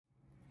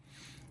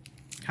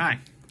Hi,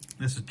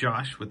 this is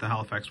Josh with the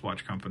Halifax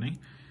Watch Company,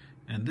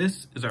 and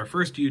this is our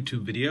first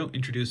YouTube video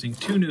introducing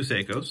two new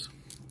Seikos,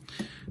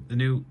 the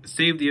new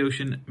Save the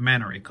Ocean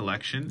Manta Ray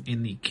collection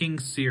in the King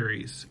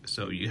series.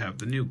 So you have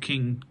the new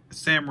King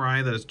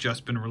Samurai that has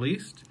just been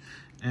released,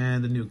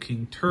 and the new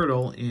King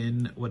Turtle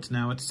in what's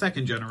now its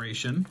second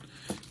generation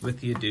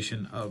with the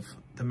addition of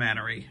the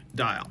Manta Ray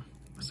dial.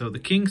 So the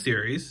King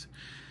series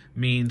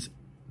means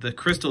the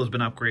crystal has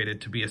been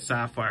upgraded to be a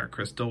sapphire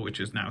crystal,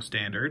 which is now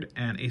standard,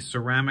 and a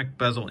ceramic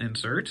bezel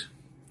insert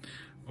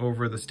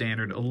over the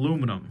standard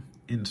aluminum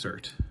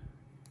insert.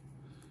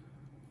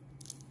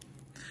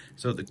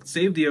 So the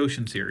Save the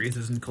Ocean series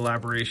is in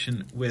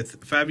collaboration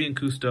with Fabien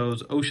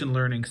Cousteau's Ocean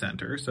Learning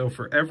Center. So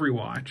for every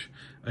watch,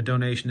 a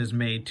donation is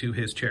made to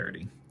his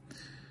charity.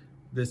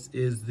 This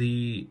is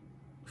the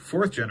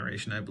fourth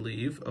generation, I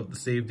believe, of the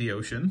Save the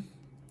Ocean.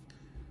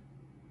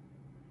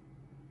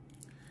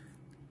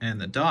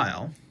 And the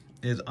dial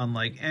is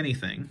unlike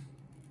anything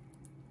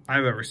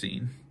I've ever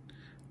seen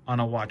on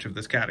a watch of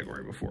this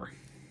category before.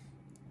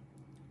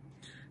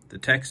 The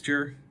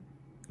texture,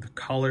 the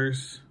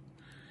colors,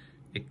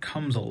 it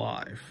comes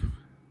alive.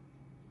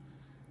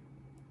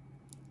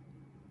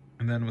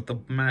 And then with the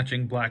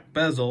matching black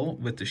bezel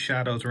with the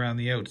shadows around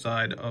the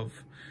outside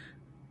of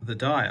the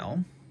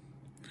dial,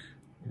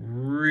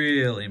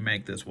 really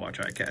make this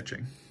watch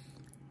eye-catching.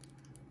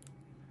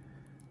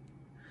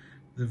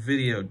 The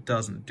video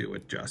doesn't do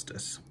it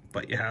justice,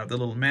 but you have the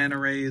little manta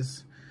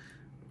rays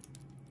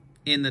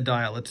in the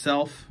dial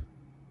itself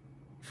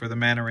for the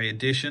Manta Ray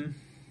edition.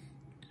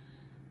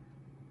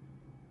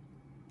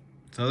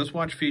 So this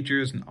watch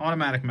features an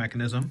automatic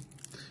mechanism,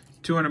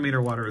 200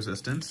 meter water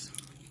resistance,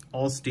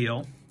 all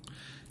steel,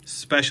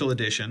 special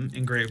edition,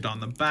 engraved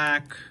on the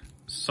back,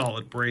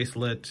 solid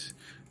bracelet,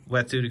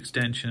 wetsuit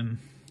extension.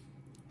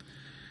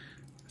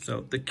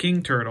 So the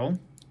King Turtle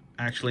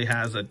actually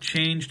has a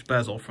changed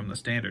bezel from the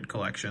standard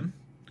collection.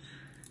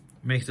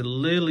 Makes it a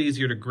little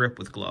easier to grip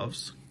with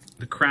gloves.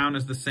 The crown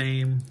is the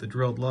same, the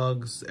drilled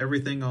lugs,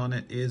 everything on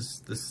it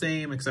is the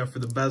same except for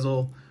the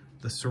bezel,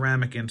 the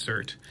ceramic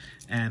insert,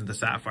 and the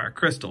Sapphire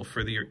Crystal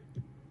for the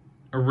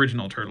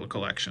original Turtle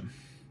collection.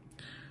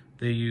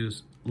 They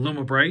use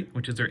Lumibrite,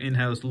 which is their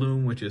in-house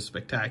loom, which is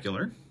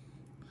spectacular.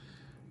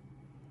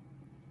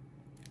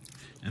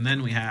 And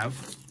then we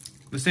have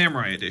the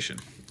Samurai edition.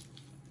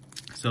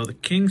 So the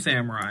King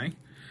Samurai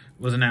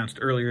was announced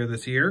earlier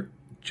this year,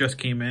 just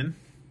came in.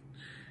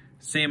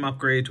 Same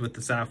upgrades with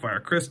the Sapphire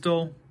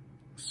Crystal,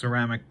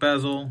 ceramic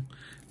bezel,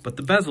 but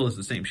the bezel is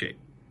the same shape.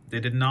 They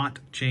did not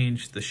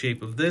change the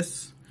shape of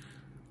this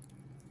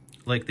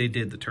like they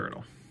did the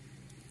Turtle.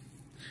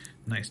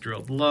 Nice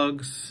drilled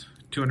lugs,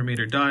 200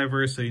 meter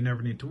diver, so you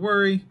never need to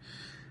worry.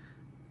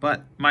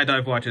 But my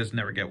dive watches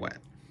never get wet.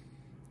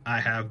 I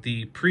have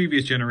the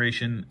previous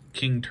generation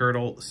King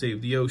Turtle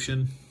Save the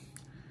Ocean,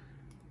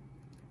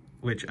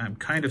 which I'm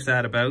kind of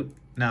sad about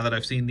now that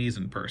I've seen these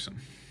in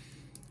person.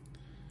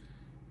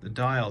 The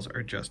dials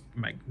are just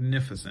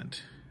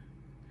magnificent.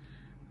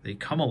 They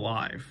come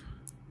alive.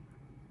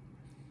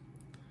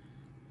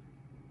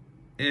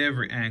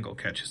 Every angle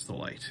catches the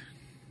light.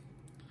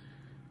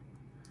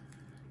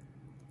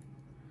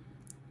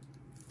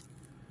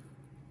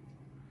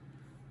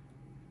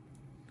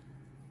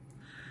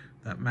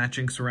 That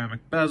matching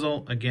ceramic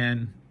bezel,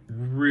 again,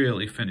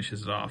 really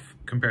finishes it off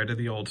compared to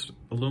the old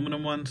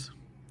aluminum ones.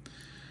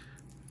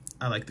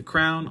 I like the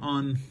crown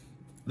on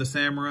the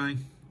Samurai.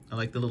 I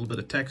like the little bit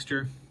of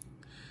texture.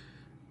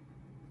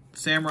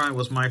 Samurai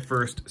was my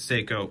first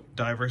Seiko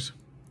divers,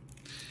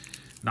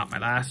 not my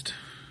last.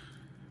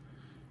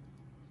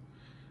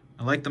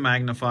 I like the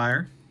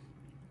magnifier.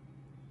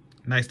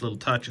 Nice little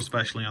touch,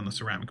 especially on the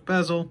ceramic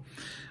bezel.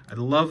 I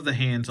love the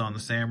hands on the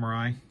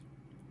Samurai.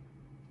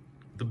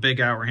 The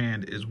big hour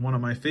hand is one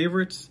of my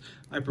favorites.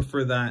 I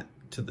prefer that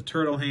to the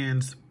Turtle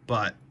hands,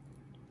 but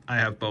I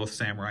have both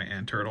Samurai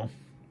and Turtle.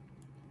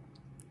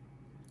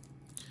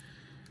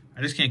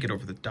 I just can't get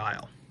over the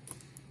dial.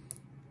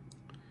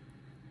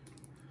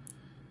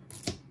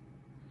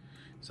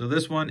 So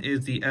this one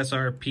is the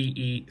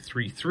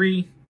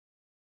SRPE33.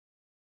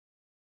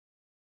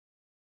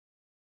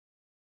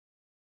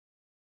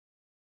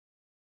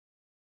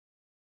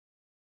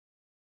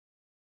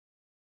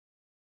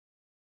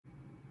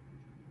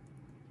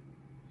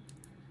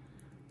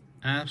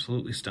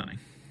 Absolutely stunning.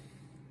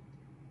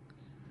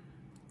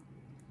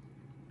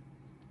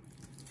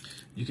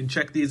 You can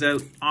check these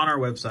out on our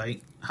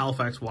website,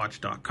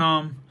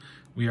 halifaxwatch.com.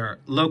 We are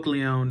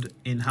locally owned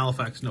in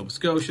Halifax, Nova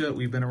Scotia.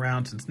 We've been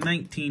around since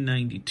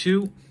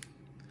 1992.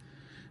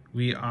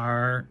 We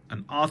are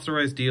an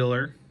authorized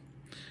dealer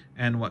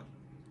and what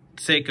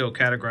Seiko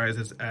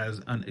categorizes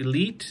as an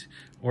elite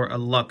or a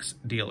luxe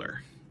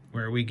dealer,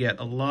 where we get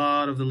a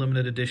lot of the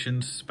limited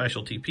editions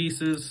specialty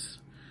pieces.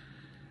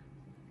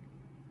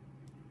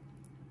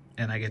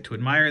 And I get to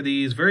admire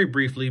these very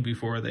briefly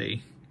before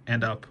they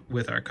end up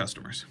with our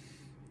customers.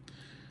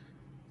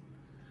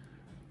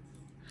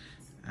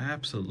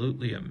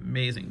 Absolutely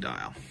amazing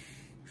dial.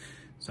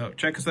 So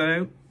check us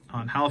out,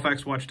 on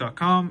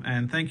halifaxwatch.com,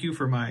 and thank you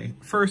for my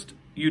first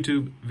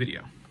YouTube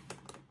video.